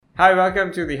Hi,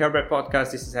 welcome to the Herbert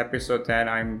Podcast. This is episode 10.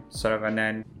 I'm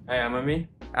Saravanan. Hi, I'm Ami.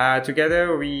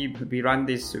 Together, we run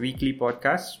this weekly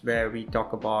podcast where we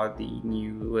talk about the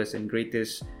newest and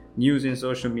greatest news in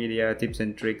social media, tips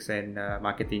and tricks, and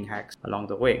marketing hacks along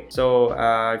the way. So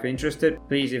if you're interested,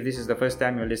 please, if this is the first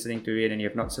time you're listening to it and you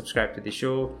have not subscribed to the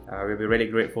show, we'll be really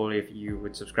grateful if you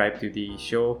would subscribe to the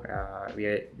show.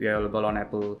 We're available on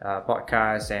Apple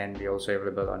Podcasts, and we're also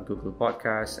available on Google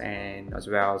Podcasts and as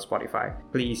well Spotify.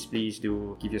 Please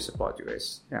do give your support to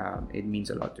us. It means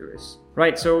a lot to us.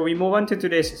 Right, so we move on to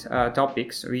today's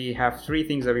topics. We have three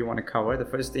things that we want to cover. The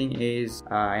first thing is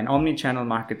an omni-channel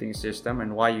marketing system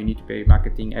and why you need to be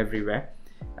marketing everywhere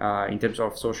in terms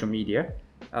of social media.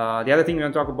 The other thing we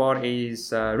want to talk about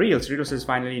is Reels. Reels is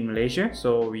finally in Malaysia,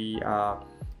 so we are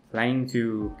planning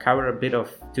to cover a bit of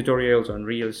tutorials on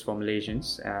Reels for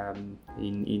Malaysians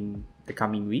in the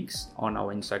coming weeks on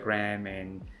our Instagram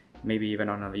and maybe even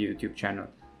on our YouTube channel.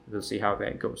 We'll see how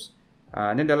that goes.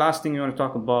 And then the last thing we want to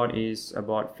talk about is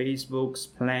about Facebook's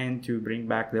plan to bring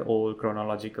back the old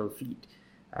chronological feed.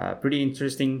 Pretty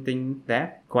interesting thing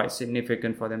there, quite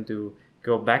significant for them to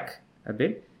go back a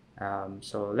bit.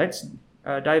 So let's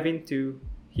dive in to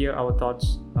hear our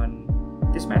thoughts on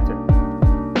this matter.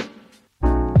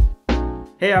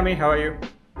 Hey Ami, how are you?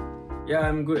 Yeah,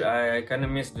 I'm good. I kind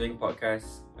of miss doing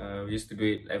podcasts. We used to do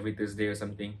it every Thursday or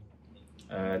something.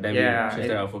 Then we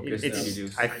shifted our focus to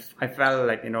videos. I felt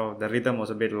like, the rhythm was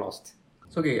a bit lost.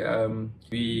 It's okay.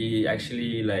 We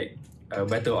actually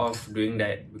better off doing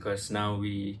that because now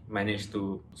we managed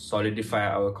to solidify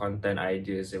our content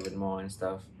ideas even more and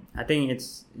stuff. I think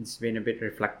it's been a bit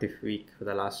reflective week for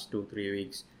the last 2-3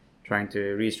 weeks, trying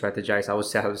to re-strategize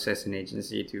ourselves as an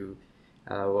agency to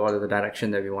what are the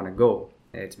direction that we want to go.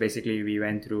 It's basically we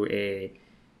went through a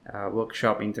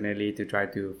workshop internally to try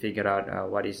to figure out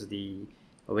what is the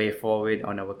way forward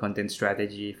on our content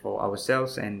strategy for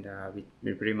ourselves, and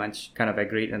we pretty much kind of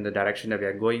agreed on the direction that we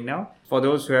are going now. For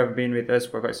those who have been with us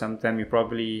for quite some time, you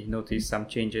probably noticed some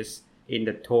changes in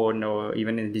the tone or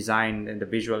even in the design and the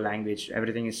visual language.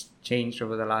 Everything has changed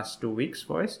over the last 2 weeks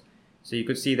for us. So you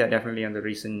could see that definitely on the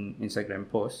recent Instagram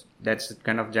post. That's the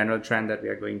kind of general trend that we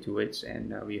are going towards,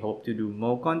 and we hope to do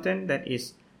more content that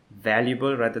is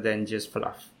valuable rather than just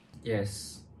fluff.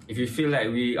 Yes. If you feel like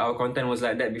our content was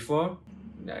like that before,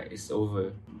 it's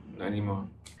over. Not anymore.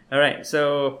 Alright,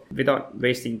 so without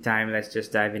wasting time, let's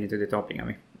just dive into the topic.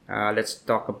 Let's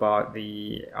talk about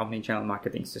the omni-channel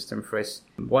marketing system first.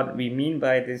 What we mean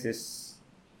by this is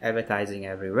advertising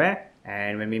everywhere.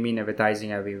 And when we mean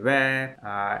advertising everywhere,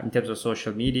 in terms of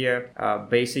social media,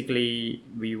 basically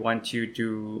we want you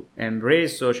to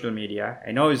embrace social media.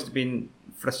 I know it's been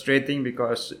frustrating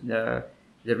because the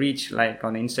reach like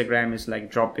on Instagram is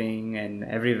like dropping and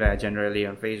everywhere, generally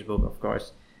on Facebook, of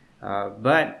course.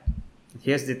 But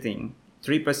here's the thing,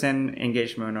 3%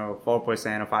 engagement or 4%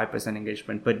 or 5%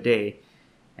 engagement per day.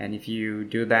 And if you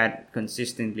do that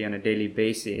consistently on a daily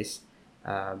basis,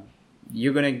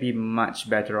 you're going to be much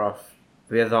better off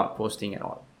without posting at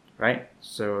all, right?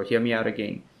 So hear me out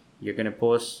again. You're going to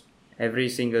post every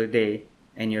single day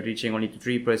and you're reaching only to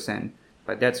 3%,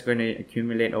 but that's going to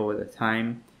accumulate over the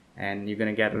time. And you're going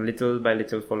to get little by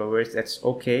little followers. That's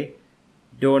okay.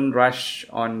 Don't rush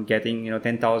on getting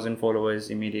 10,000 followers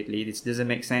immediately. This doesn't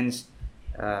make sense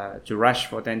to rush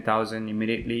for 10,000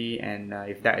 immediately. And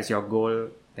if that is your goal,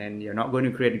 then you're not going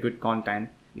to create good content.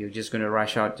 You're just going to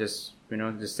rush out just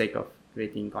the sake of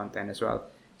creating content as well.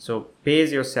 So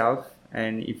pace yourself,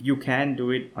 and if you can,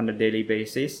 do it on a daily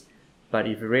basis. But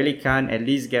if you really can't, at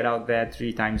least get out there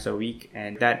 3 times a week,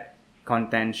 and that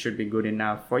content should be good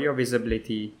enough for your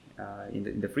visibility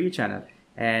in the free channel.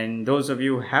 And those of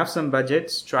you who have some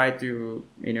budgets, try to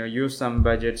use some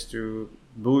budgets to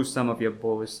boost some of your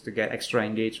posts to get extra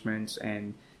engagements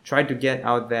and try to get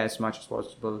out there as much as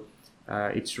possible.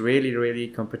 It's really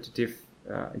competitive.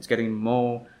 It's getting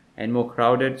more and more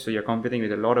crowded, so you're competing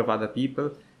with a lot of other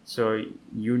people. So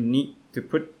you need to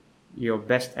put your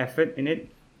best effort in it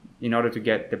in order to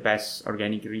get the best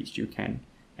organic reach you can.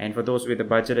 And for those with a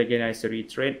budget, again, I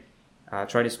reiterate,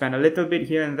 try to spend a little bit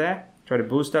here and there. Try to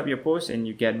boost up your posts and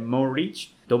you get more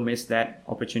reach. Don't miss that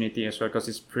opportunity as well, because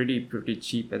it's pretty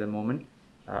cheap at the moment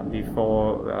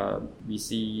before we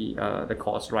see the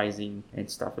cost rising and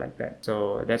stuff like that.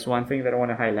 So that's one thing that I want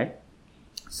to highlight.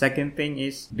 Second thing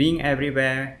is being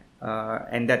everywhere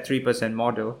and that 3%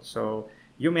 model. So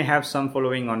you may have some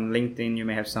following on LinkedIn, you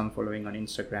may have some following on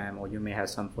Instagram, or you may have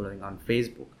some following on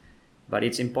Facebook. But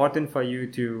it's important for you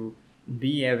to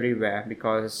be everywhere,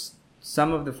 because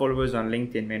some of the followers on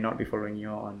LinkedIn may not be following you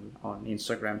on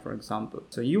Instagram, for example.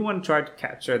 So you want to try to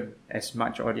capture as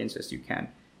much audience as you can.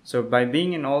 So by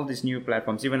being in all these new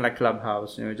platforms, even like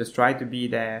Clubhouse, just try to be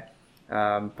there,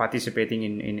 participating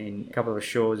in a couple of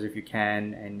shows if you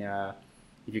can, and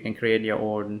if you can create your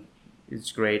own,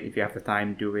 it's great. If you have the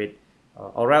time, do it,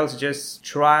 or else just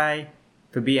try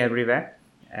to be everywhere.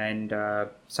 And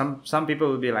some people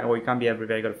will be like, oh, you can't be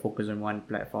everywhere, you got to focus on one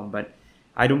platform. But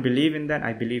I don't believe in that.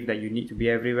 I believe that you need to be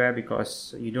everywhere,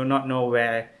 because you do not know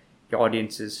where your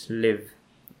audiences live.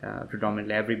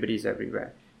 Predominantly, everybody's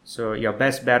everywhere. So your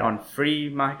best bet on free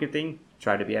marketing,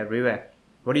 try to be everywhere.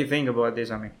 What do you think about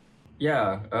this, Ami?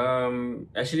 Yeah,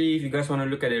 actually, if you guys want to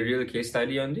look at a real case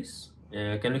study on this,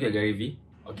 you can look at Gary Vee.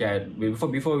 Okay,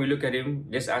 before we look at him,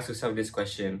 just ask yourself this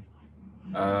question.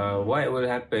 What will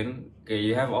happen? Okay,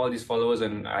 you have all these followers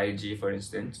on IG, for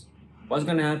instance. What's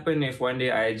gonna happen if one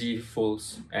day IG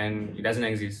falls and it doesn't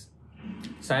exist?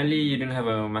 Suddenly, you don't have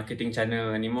a marketing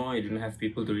channel anymore. You don't have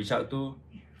people to reach out to.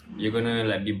 You're gonna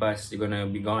like be bust. You're gonna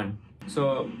be gone.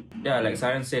 So yeah, like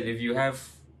Saran said, if you have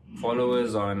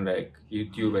followers on like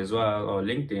YouTube as well or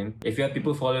LinkedIn, if you have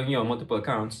people following you on multiple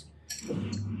accounts,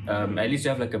 at least you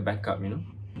have like a backup.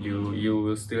 You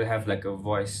will still have like a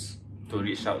voice to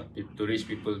reach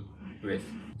people with.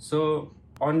 So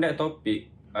on that topic,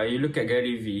 you look at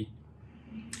Gary Vee.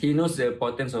 He knows the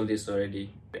importance of this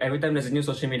already. Every time there's a new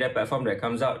social media platform that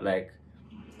comes out, like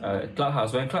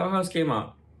Clubhouse. When Clubhouse came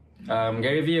out,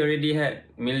 Gary Vee already had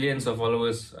millions of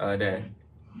followers there.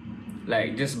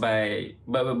 Like just by,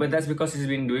 but that's because he's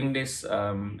been doing this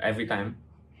every time.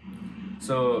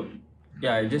 So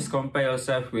yeah, just compare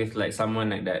yourself with like someone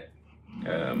like that.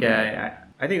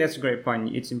 I think that's a great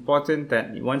point. It's important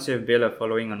that once you've built a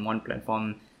following on one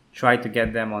platform, try to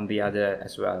get them on the other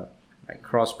as well. Like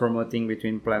cross-promoting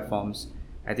between platforms.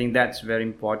 I think that's very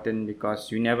important,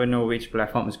 because you never know which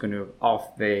platform is going to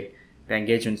off the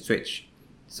engagement switch.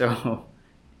 So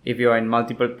if you're in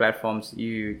multiple platforms,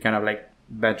 you kind of like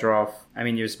better off. I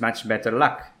mean, you have much better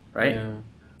luck, right? Yeah.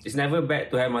 It's never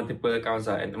bad to have multiple accounts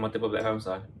and multiple platforms.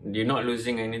 You're not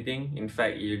losing anything. In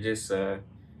fact, you just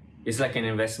it's like an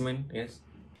investment, yes.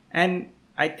 And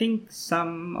I think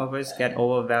some of us get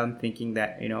overwhelmed thinking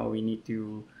that we need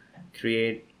to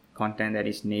create content that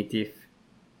is native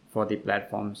for the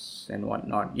platforms and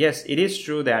whatnot. Yes, it is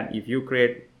true that if you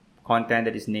create content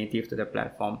that is native to the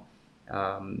platform,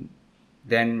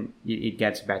 then it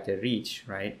gets better reach,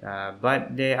 right?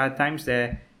 But there are times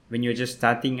there when you're just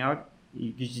starting out,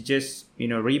 you just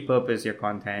repurpose your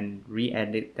content,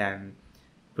 re-edit them,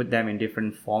 put them in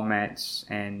different formats,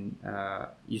 and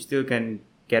you still can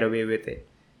get away with it.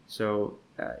 So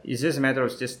it's just a matter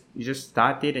of you just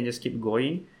start it and just keep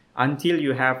going until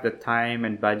you have the time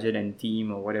and budget and team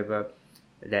or whatever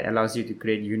that allows you to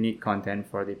create unique content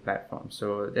for the platform.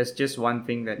 So that's just one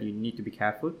thing that you need to be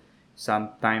careful.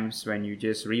 Sometimes when you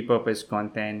just repurpose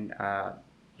content,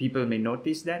 people may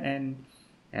notice that, and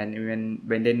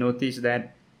when they notice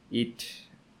that, it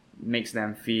makes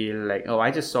them feel like, oh,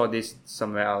 I just saw this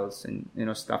somewhere else, and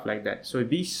stuff like that. So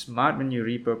be smart when you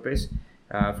repurpose.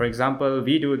 For example,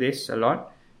 we do this a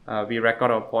lot. We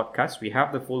record our podcast. We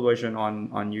have the full version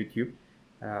on YouTube.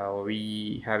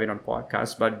 We have it on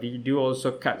podcast, but we do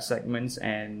also cut segments,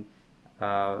 and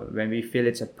when we feel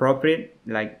it's appropriate,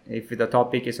 like if the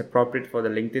topic is appropriate for the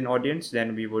LinkedIn audience,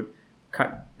 then we would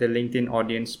cut the LinkedIn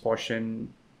audience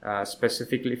portion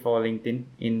specifically for LinkedIn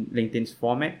in LinkedIn's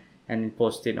format and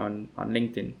post it on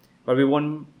LinkedIn. But we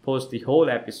won't post the whole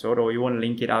episode, or we won't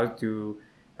link it out to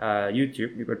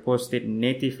YouTube. We would post it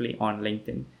natively on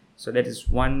LinkedIn. So that is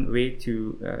one way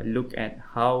to look at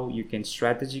how you can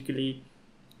strategically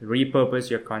repurpose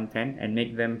your content and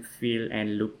make them feel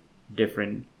and look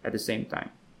different at the same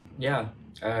time. Yeah,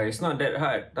 it's not that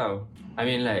hard, tau. I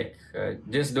mean, like,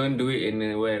 just don't do it in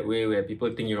a way where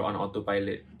people think you're on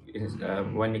autopilot.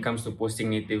 When it comes to posting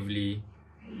natively,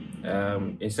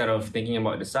 instead of thinking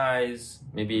about the size,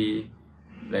 maybe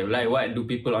like what do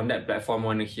people on that platform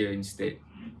want to hear instead.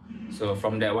 So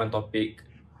from that one topic,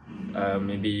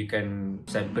 maybe you can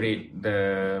separate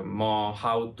the more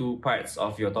how-to parts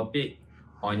of your topic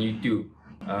on YouTube,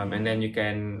 and then you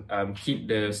can keep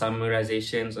the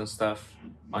summarizations and stuff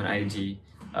on IG.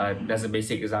 That's a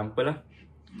basic example lah.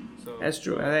 So that's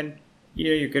true. And then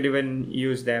you could even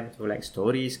use them to like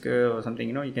stories or something.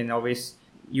 You can always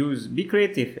be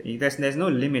creative. There's no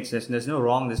limits. There's no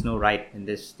wrong. There's no right in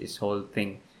this whole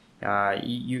thing.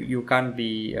 You can't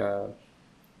be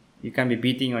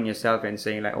beating on yourself and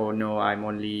saying like, oh no, I'm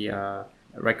only I'm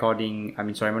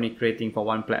only creating for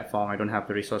one platform. I don't have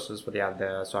the resources for the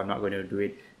other, so I'm not going to do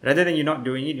it. Rather than you not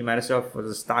doing it, you might as well for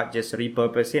the start just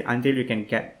repurpose it until you can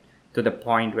get to the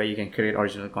point where you can create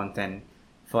original content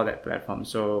for that platform.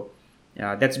 So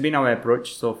That's been our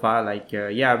approach so far.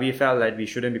 We felt that we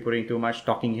shouldn't be putting too much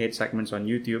talking head segments on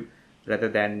YouTube rather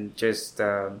than just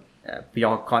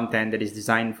pure content that is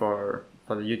designed for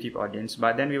the YouTube audience.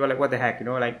 But then we were like, what the heck,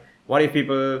 like what if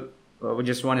people would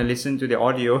just want to listen to the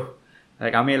audio?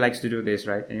 Like Amir likes to do this,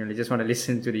 right? And you just want to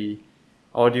listen to the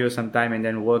audio sometime and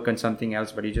then work on something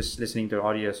else, but you're just listening to the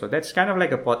audio. So that's kind of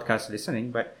like a podcast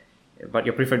listening, but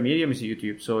your preferred medium is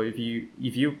YouTube. So if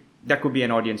you that could be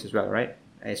an audience as well, right?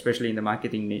 Especially in the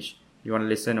marketing niche, you want to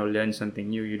listen or learn something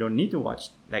new. You don't need to watch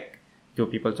like two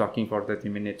people talking for 30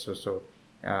 minutes or so,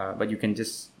 but you can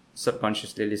just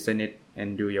subconsciously listen it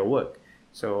and do your work.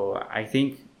 So I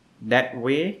think that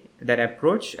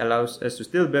approach allows us to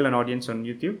still build an audience on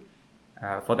YouTube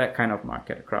for that kind of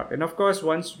market crowd. And of course,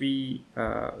 once we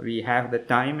have the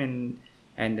time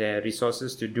and the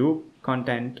resources to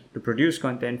produce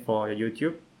content for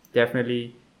YouTube,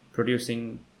 definitely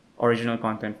producing original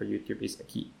content for YouTube is the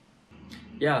key.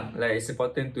 Yeah, like it's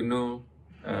important to know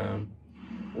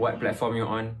what platform you're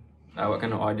on, what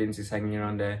kind of audience is hanging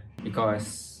around there.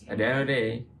 Because at the end of the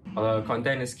day,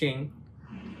 content is king,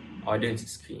 audience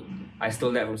is queen. I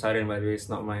stole that from Siren, by the way. It's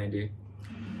not my idea.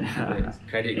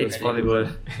 It's possible.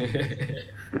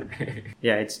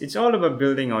 Yeah, it's all about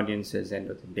building audiences end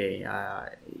of the day.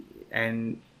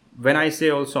 And when I say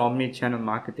also omni-channel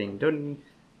marketing, don't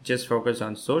just focus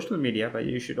on social media, but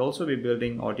you should also be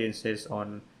building audiences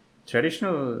on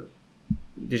traditional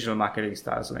digital marketing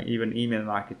styles, like even email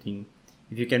marketing.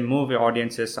 If you can move your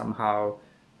audiences somehow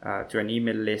to an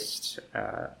email list,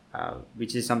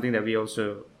 which is something that we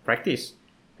also practice,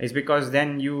 is because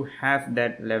then you have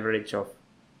that leverage of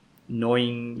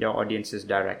knowing your audiences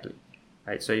directly,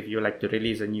 right? So if you like to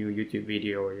release a new YouTube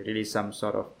video or you release some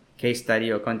sort of case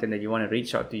study or content that you want to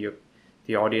reach out to your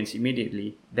audience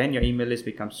immediately, then your email list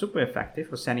becomes super effective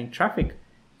for sending traffic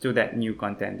to that new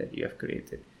content that you have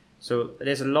created. So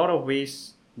there's a lot of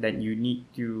ways that you need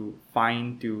to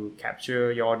find to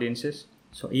capture your audiences.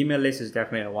 So email list is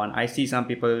definitely one. I see some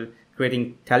people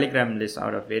creating Telegram lists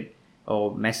out of it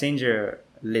or Messenger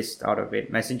list out of it.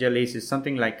 Messenger list is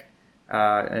something like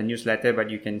a newsletter, but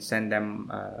you can send them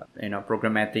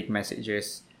programmatic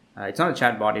messages. It's not a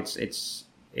chatbot.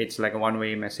 It's like a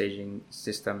one-way messaging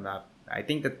system. I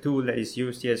think the tool that is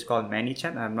used here is called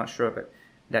ManyChat. I'm not sure, but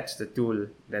that's the tool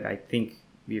that I think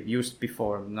we've used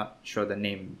before. I'm not sure the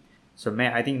name. So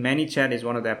I think ManyChat is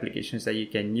one of the applications that you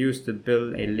can use to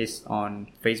build a list on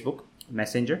Facebook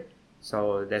Messenger.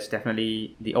 So that's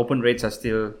definitely, the open rates are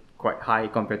still quite high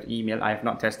compared to email. I have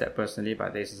not tested that personally,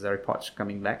 but this is a report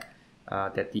coming back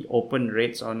that the open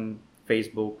rates on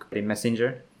Facebook, the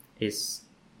Messenger, is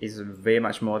way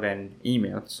much more than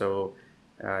email. So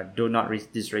do not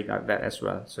disregard that as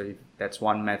well. So that's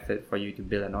one method for you to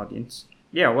build an audience.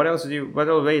 Yeah, what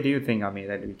other way do you think, Ami,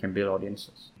 that we can build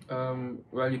audiences?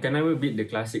 Well, you can never beat the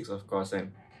classics, of course,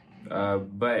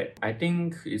 but I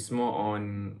think it's more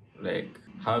on like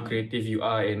how creative you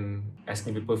are in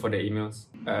asking people for their emails.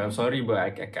 Sorry, but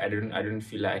I don't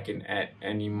feel like I can add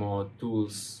any more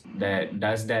tools that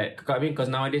does that. I mean, because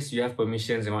nowadays you have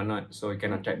permissions and whatnot, so you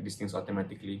cannot track these things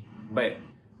automatically. But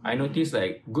I noticed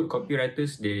like good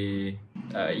copywriters, they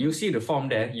you see the form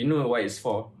there, you know what it's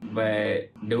for, but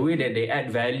the way that they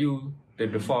add value to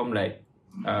the form, like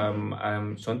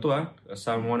contoh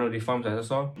one of the forms I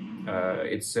saw,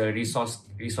 it's a resource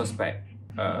pack.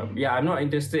 I'm not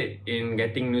interested in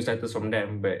getting newsletters from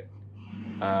them, but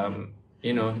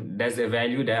there's a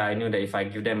value there. I know that if I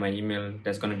give them my email,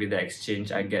 that's going to be the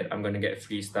exchange I'm going to get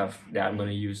free stuff that I'm going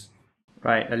to use.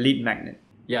 Right, a lead magnet.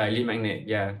 Yeah, a lead magnet,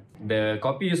 yeah. The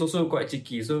copy is also quite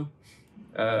cheeky, so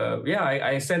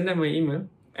I sent them my email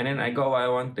and then I got what I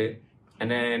wanted, and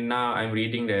then now I'm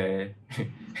reading the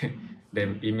the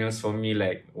emails for me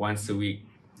like once a week.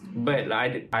 But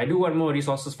I do want more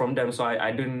resources from them, so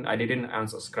I didn't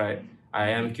unsubscribe. I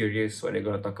am curious what they're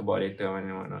gonna talk about later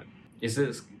and whatnot. You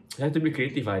have to be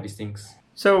creative, these things.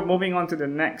 So moving on to the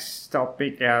next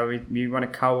topic, we want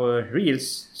to cover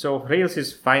Reels. So Reels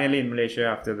is finally in Malaysia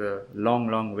after the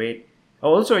long wait.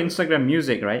 Also Instagram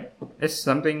Music, right? It's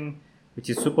something which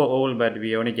is super old, but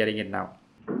we're only getting it now.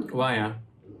 Why?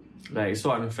 Like, it's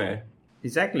so unfair.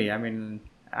 Exactly. I mean,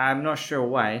 I'm not sure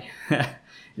why.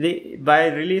 By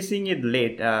releasing it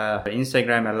late,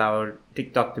 Instagram allowed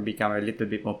TikTok to become a little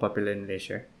bit more popular in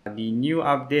Malaysia. The new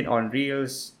update on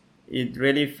Reels, it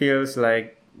really feels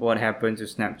like what happened to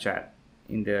Snapchat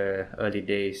in the early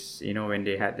days. You know, when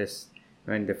they had this,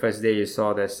 when the first day you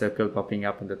saw the circle popping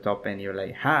up on the top and you're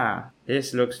like,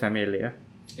 this looks familiar.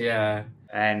 Yeah.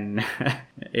 And,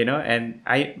 and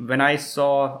when I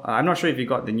saw, I'm not sure if you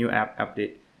got the new app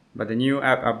update, but the new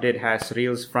app update has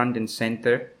Reels front and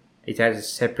center it has a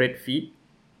separate feed.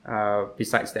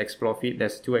 Besides the explore feed,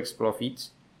 there's 2 explore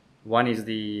feeds. One is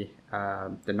the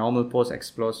normal post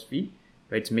explore feed,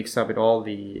 where it's mixed up with all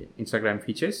the Instagram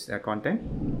features, content,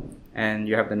 and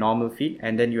you have the normal feed,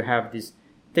 and then you have this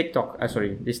TikTok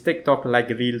like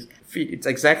Reels feed. It's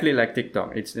exactly like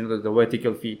TikTok. It's the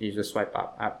vertical feed. You just swipe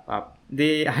up.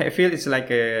 I feel it's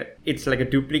like a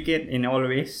duplicate in all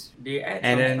ways. They add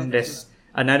And some then stuff there's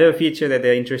another feature that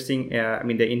they're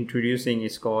introducing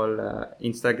is called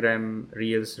Instagram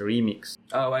Reels Remix.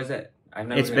 Oh, what is that? I've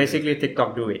never It's heard of it. basically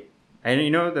TikTok Duet. And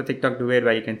you know the TikTok Duet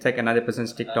where you can take another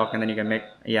person's TikTok and then you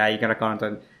can account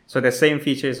on. So the same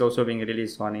feature is also being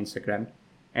released on Instagram.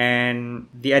 And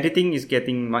the editing is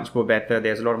getting much more better.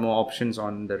 There's a lot more options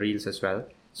on the Reels as well.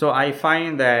 So I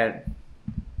find that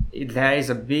there is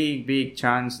a big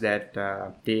chance that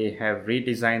they have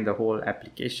redesigned the whole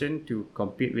application to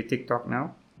compete with TikTok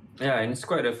now. Yeah, and it's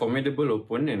quite a formidable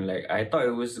opponent. Like, I thought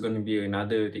it was going to be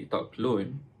another TikTok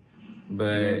clone,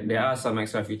 but there are some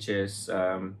extra features.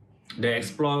 The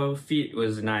explore feed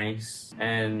was nice,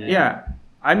 and Yeah,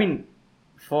 I mean,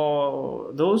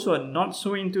 for those who are not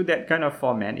so into that kind of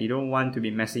format, you don't want to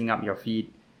be messing up your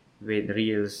feed with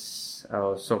Reels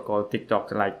or so-called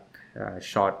TikTok like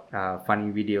short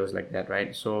funny videos like that,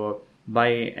 right? So by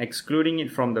excluding it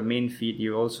from the main feed,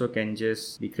 you also can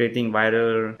just be creating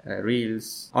viral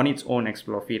Reels on its own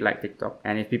explore feed like TikTok.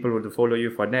 And if people were to follow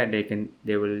you for that,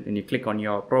 they will when you click on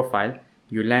your profile,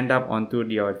 you land up onto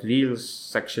your Reels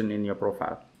section in your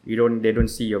profile. They don't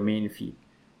see your main feed.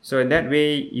 So in that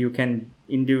way, you can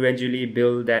individually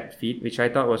build that feed, which I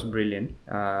thought was brilliant.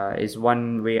 Is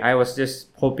one way. I was just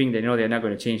hoping that they're not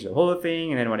going to change the whole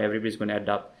thing and then everybody's going to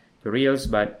adapt to Reels,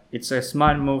 but it's a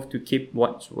smart move to keep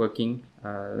what's working,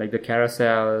 like the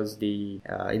carousels, the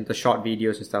short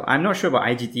videos and stuff. I'm not sure about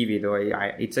IGTV though.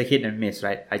 It's a hit and miss,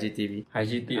 right? IGTV.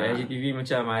 IGTV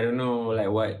macam, I don't know like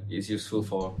what it's useful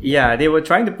for. Yeah, they were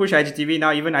trying to push IGTV.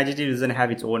 Now even IGTV doesn't have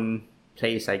its own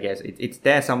place, I guess. It's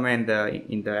there somewhere in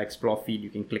the explore feed. You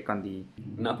can click on the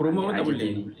Nak promote pun tak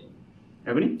boleh.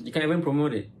 Apa ni? You can't even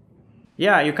promote it.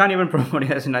 Yeah, you can't even promote it.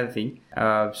 That's another thing.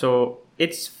 So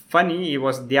it's funny. It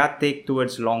was their take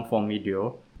towards long form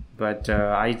video, but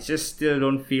I just still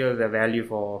don't feel the value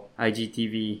for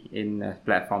IGTV in a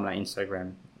platform like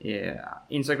Instagram. Yeah,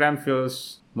 Instagram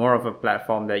feels more of a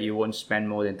platform that you won't spend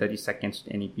more than 30 seconds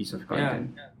to any piece of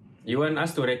content. Yeah. You want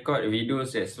us to record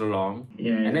videos that's so long,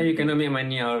 Yeah. and then you cannot make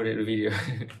money out of the video.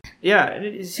 Yeah,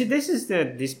 see, this is the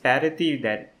disparity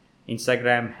that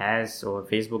Instagram has or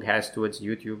Facebook has towards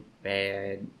YouTube.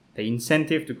 The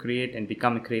incentive to create and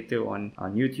become a creator on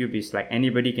YouTube is like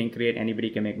anybody can create, anybody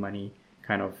can make money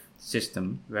kind of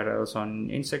system. Whereas on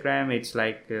Instagram, it's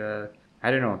like, I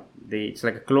don't know, it's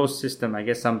like a closed system. I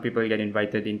guess some people get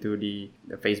invited into the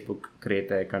Facebook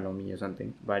creator economy or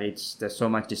something. But there's so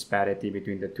much disparity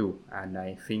between the two. And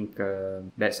I think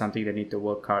that's something they need to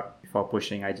work hard for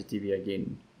pushing IGTV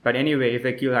again. But anyway, if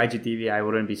they kill IGTV, I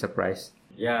wouldn't be surprised.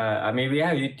 Yeah, I mean, we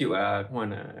have YouTube. Come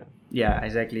on. Yeah,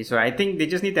 exactly. So I think they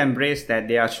just need to embrace that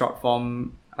their short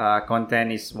form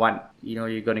content is what,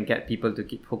 you're going to get people to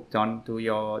keep hooked on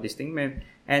to this thing.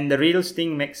 And the Reels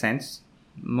thing makes sense.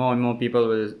 More and more people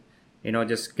will,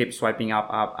 just keep swiping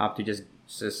up to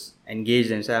just engage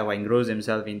themselves or engross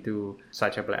themselves into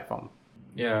such a platform.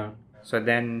 Yeah. So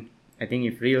then I think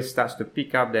if Reels starts to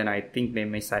pick up, then I think they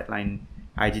may sideline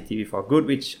IGTV for good,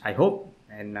 which I hope.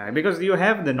 And because you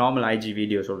have the normal IG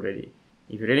videos already.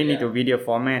 If you really need a video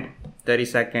format, 30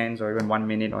 seconds or even 1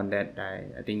 minute on that,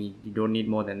 I think you don't need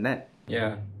more than that.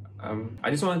 Yeah. I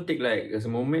just want to take as a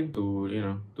moment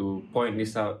to to point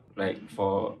this out,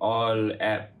 for all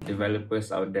app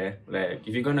developers out there.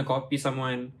 If you're gonna copy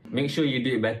someone, make sure you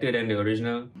do it better than the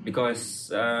original,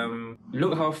 because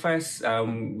look how fast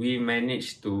we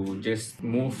managed to just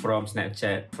move from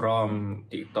Snapchat, from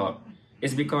TikTok.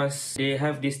 It's because they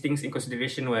have these things in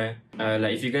consideration where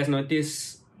if you guys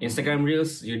notice, Instagram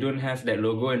Reels, you don't have that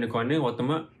logo in the corner,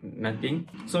 watermark, nothing.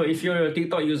 So if you're a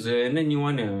TikTok user and then you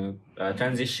want to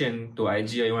transition to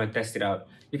IG or you want to test it out,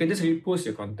 you can just repost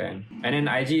your content. And then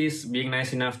IG is being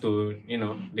nice enough to,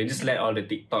 they just let all the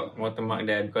TikTok watermark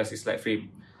there because it's free.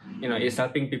 It's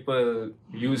helping people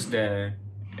use the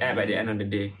app at the end of the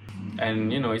day.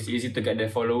 And, it's easy to get their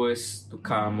followers to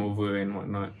come over and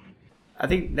whatnot. I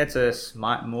think that's a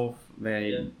smart move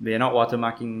where they're not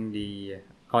watermarking the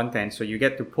content, so you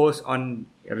get to post on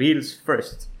Reels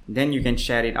first, then you can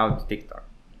share it out to TikTok.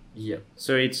 Yeah.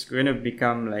 So it's going to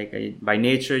become by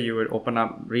nature, you would open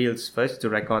up Reels first to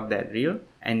record that reel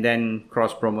and then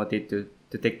cross promote it to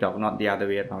TikTok, not the other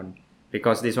way around,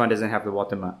 because this one doesn't have the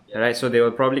watermark. Right? So they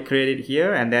will probably create it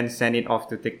here and then send it off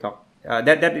to TikTok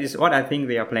That is what I think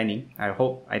they are planning.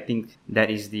 I think that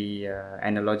is the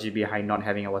analogy behind not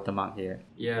having a watermark here.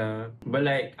 Yeah, but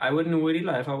like I wouldn't worry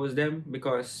lah if I was them,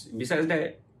 because besides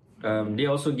that, they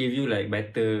also give you like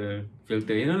better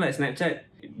filter. You know, like Snapchat,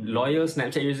 loyal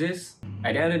Snapchat users,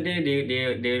 at the end of the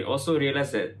day, they also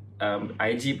realize that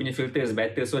IG punya filter is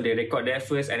better, so they record there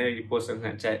first and then they post on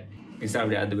Snapchat instead of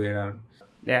the other way around.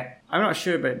 Yeah, I'm not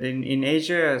sure, but in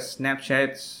Asia,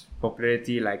 Snapchat's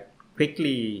popularity like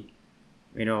quickly,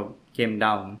 came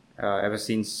down ever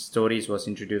since Stories was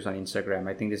introduced on Instagram.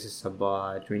 I think this is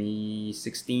about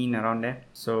 2016, around there.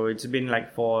 So it's been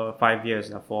like 4 to 5 years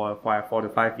now, 4 to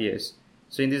 5 years.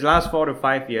 So in these last 4 to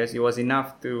 5 years, it was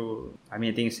enough to, I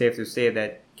think it's safe to say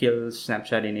that kill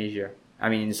Snapchat in Asia. I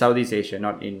mean, in Southeast Asia,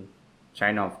 not in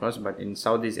China, of course, but in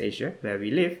Southeast Asia, where we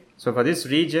live. So for this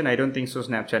region, I don't think so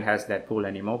Snapchat has that pull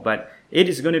anymore. But it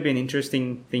is going to be an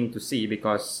interesting thing to see,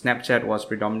 because Snapchat was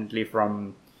predominantly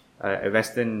from a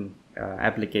Western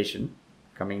application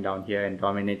coming down here and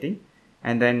dominating.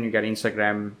 And then you got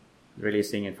Instagram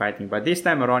releasing and fighting. But this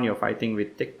time around, you're fighting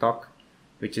with TikTok,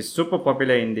 which is super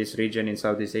popular in this region in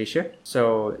Southeast Asia.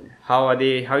 So how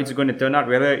it's going to turn out,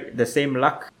 whether the same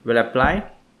luck will apply,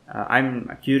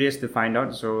 I'm curious to find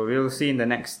out. So we'll see in the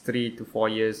next 3 to 4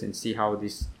 years and see how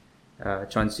this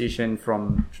transition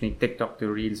from TikTok to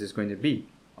Reels is going to be.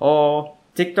 Or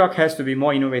TikTok has to be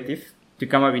more innovative to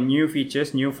come up with new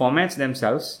features, new formats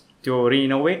themselves, to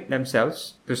re-innovate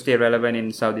themselves to stay relevant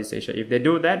in Southeast Asia. If they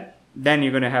do that, then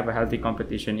you're going to have a healthy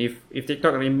competition. If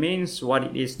TikTok remains what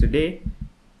it is today,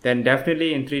 then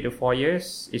definitely in 3 to 4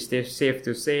 years, it's safe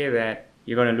to say that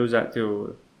you're going to lose out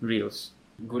to Reels.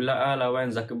 Good luck lawan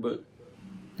Zuckerberg.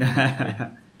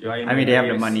 I mean, they have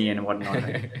the money and whatnot.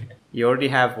 Right? You already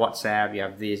have WhatsApp, you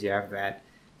have this, you have that.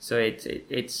 So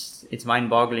it's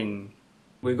mind-boggling.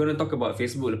 We're gonna talk about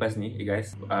Facebook lepas ni,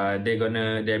 guys.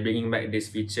 They're bringing back this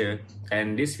feature,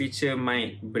 and this feature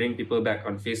might bring people back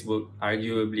on Facebook,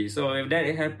 arguably. So if that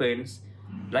happens,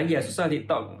 lagi susah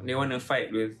TikTok. They wanna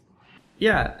fight with.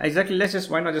 Yeah, exactly.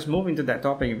 Why not just move into that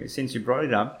topic since you brought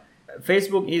it up.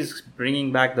 Facebook is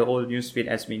bringing back the old newsfeed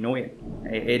as we know it.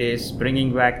 It is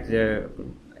bringing back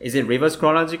is it reverse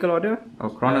chronological order or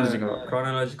chronological order?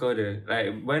 Chronological order.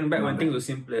 Like when things were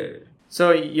simpler.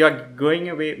 So you're going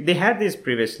away. They had this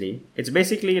previously. It's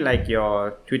basically like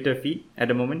your Twitter feed at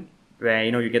the moment, where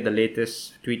you get the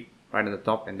latest tweet right at the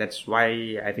top, and that's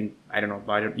why I don't know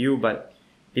about you, but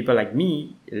people like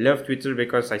me love Twitter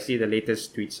because I see the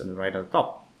latest tweets on right at the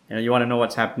top. You want to know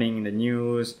what's happening in the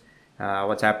news.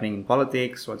 What's happening in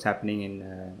politics, what's happening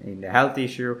in the health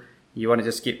issue. You want to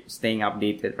just keep staying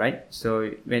updated, right?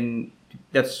 So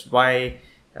that's why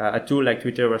a tool like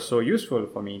Twitter was so useful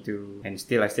for me I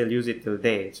still use it till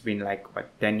today. It's been like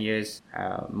 10 years,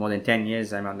 more than 10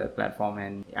 years I'm on that platform,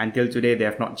 and until today they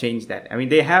have not changed that. I mean,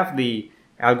 they have the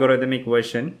algorithmic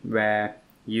version where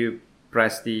you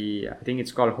press I think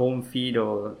it's called home feed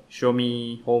or show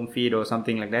me home feed or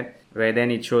something like that, where then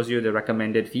it shows you the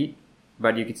recommended feed.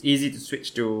 But it's easy to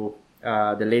switch to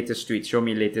the latest tweets, show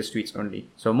me latest tweets only.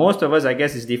 So most of us, I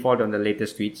guess, is default on the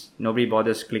latest tweets. Nobody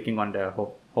bothers clicking on the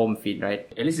home feed, right?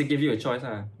 At least they give you a choice,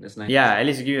 That's nice. Yeah, at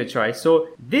least they give you a choice. So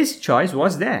this choice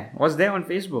was there on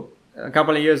Facebook a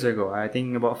couple of years ago. I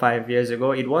think about 5 years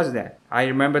ago, it was there. I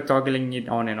remember toggling it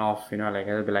on and off, like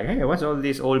I'll be like, hey, what's all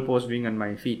these old posts doing on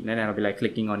my feed? And then I'll be like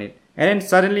clicking on it. And then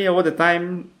suddenly over the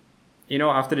time,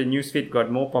 after the newsfeed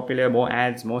got more popular, more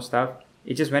ads, more stuff,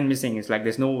 it just went missing. It's like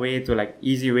there's no way to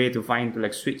easy way to find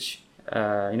to switch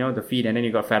the feed, and then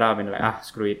you got fed up and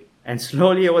screw it. And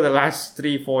slowly over the last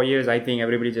 3-4 years, I think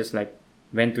everybody just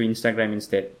went to Instagram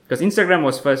instead, because Instagram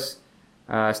was first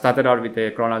started out with a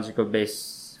chronological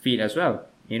based feed as well.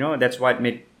 That's what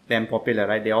made them popular,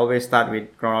 right? They always start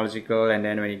with chronological, and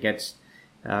then when it gets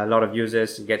a lot of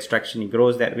users, it gets traction, it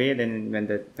grows that way. Then when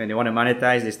they want to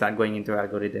monetize, they start going into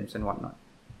algorithms and whatnot.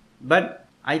 But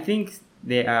I think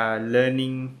they are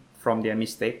learning from their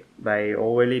mistake by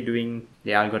overly doing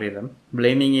the algorithm,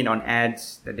 blaming it on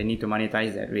ads that they need to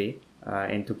monetize that way,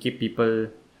 and to keep people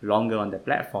longer on the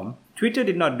platform. Twitter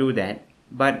did not do that,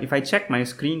 but if I check my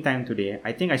screen time today,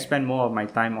 I think I spend more of my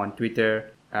time on Twitter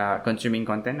consuming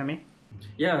content.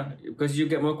 Yeah, because you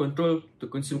get more control to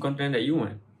consume content that you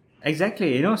want.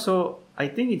 Exactly, so I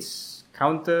think it's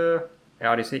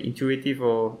intuitive,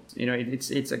 or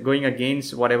it's going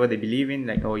against whatever they believe in,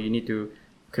 you need to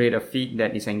create a feed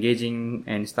that is engaging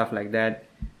and stuff like that.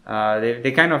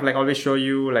 They kind of always show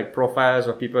you profiles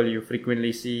of people you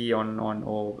frequently see on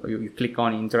or you click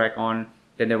on, interact on,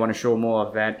 then they want to show more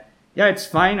of that. Yeah, it's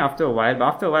fine after a while, but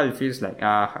after a while it feels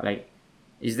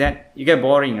is that you get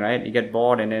boring, right? You get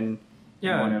bored, and then you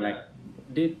want to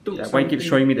they took Like, why keep something-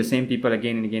 showing me the same people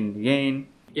again and again and again?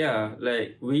 Yeah,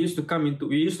 like we used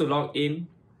to log in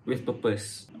with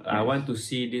purpose. I want to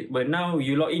see this, but now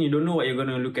you log in, you don't know what you're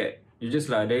gonna look at. You just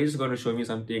like, they're just gonna show me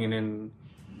something, and then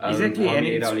Exactly, I'll and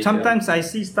read it out later. sometimes I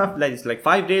see stuff like it's like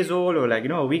 5 days old or like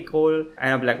a week old,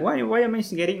 and I'm like, why am I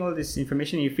getting all this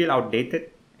information? You feel outdated,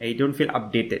 and you don't feel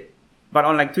updated. But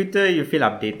on like Twitter, you feel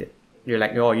updated. You're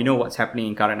like, oh, you know what's happening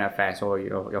in current affairs, or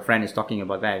your friend is talking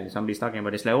about that, somebody's talking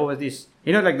about this. Like, oh, what's this?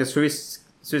 Like the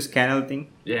Swiss Canal thing.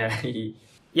 Yeah.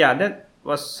 Yeah, that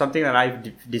was something that I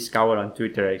discovered on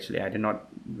Twitter. Actually, I did not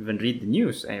even read the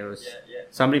news. And it was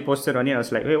somebody posted on it. I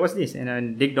was like, wait, what's this? And I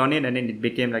digged on it, and then it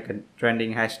became like a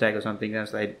trending hashtag or something. And I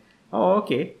was like, oh,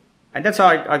 okay. And that's how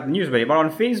I got the news about it. But on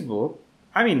Facebook,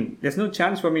 I mean, there's no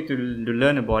chance for me to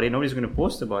learn about it. Nobody's going to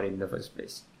post about it in the first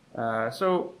place.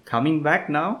 So coming back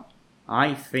now,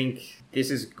 I think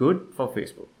this is good for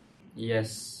Facebook.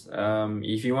 Yes.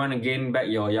 If you want to gain back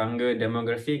your younger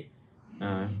demographic,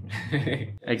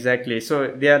 Exactly. So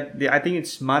I think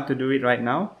it's smart to do it right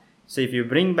now. So if you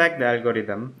bring back the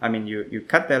algorithm, I mean, you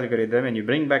cut the algorithm and you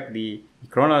bring back the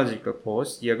chronological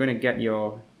post, you're going to get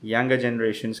your younger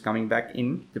generations coming back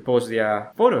in to post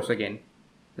their photos again.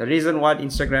 The reason why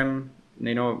Instagram,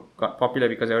 got popular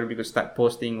because everybody could start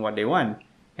posting what they want,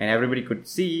 and everybody could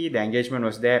see the engagement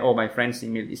was there. Oh, my friends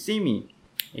immediately see me,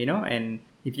 and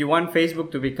if you want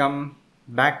Facebook to become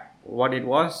back what it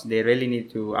was, they really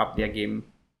need to up their game.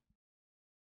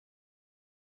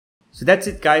 So that's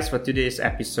it, guys, for today's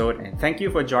episode, and thank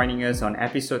you for joining us on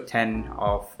episode 10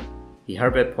 of the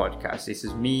Herbert Podcast. This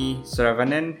is me,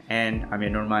 Saravanan, and I'm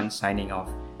Nurman signing off,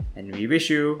 and we wish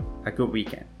you a good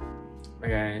weekend. bye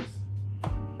guys.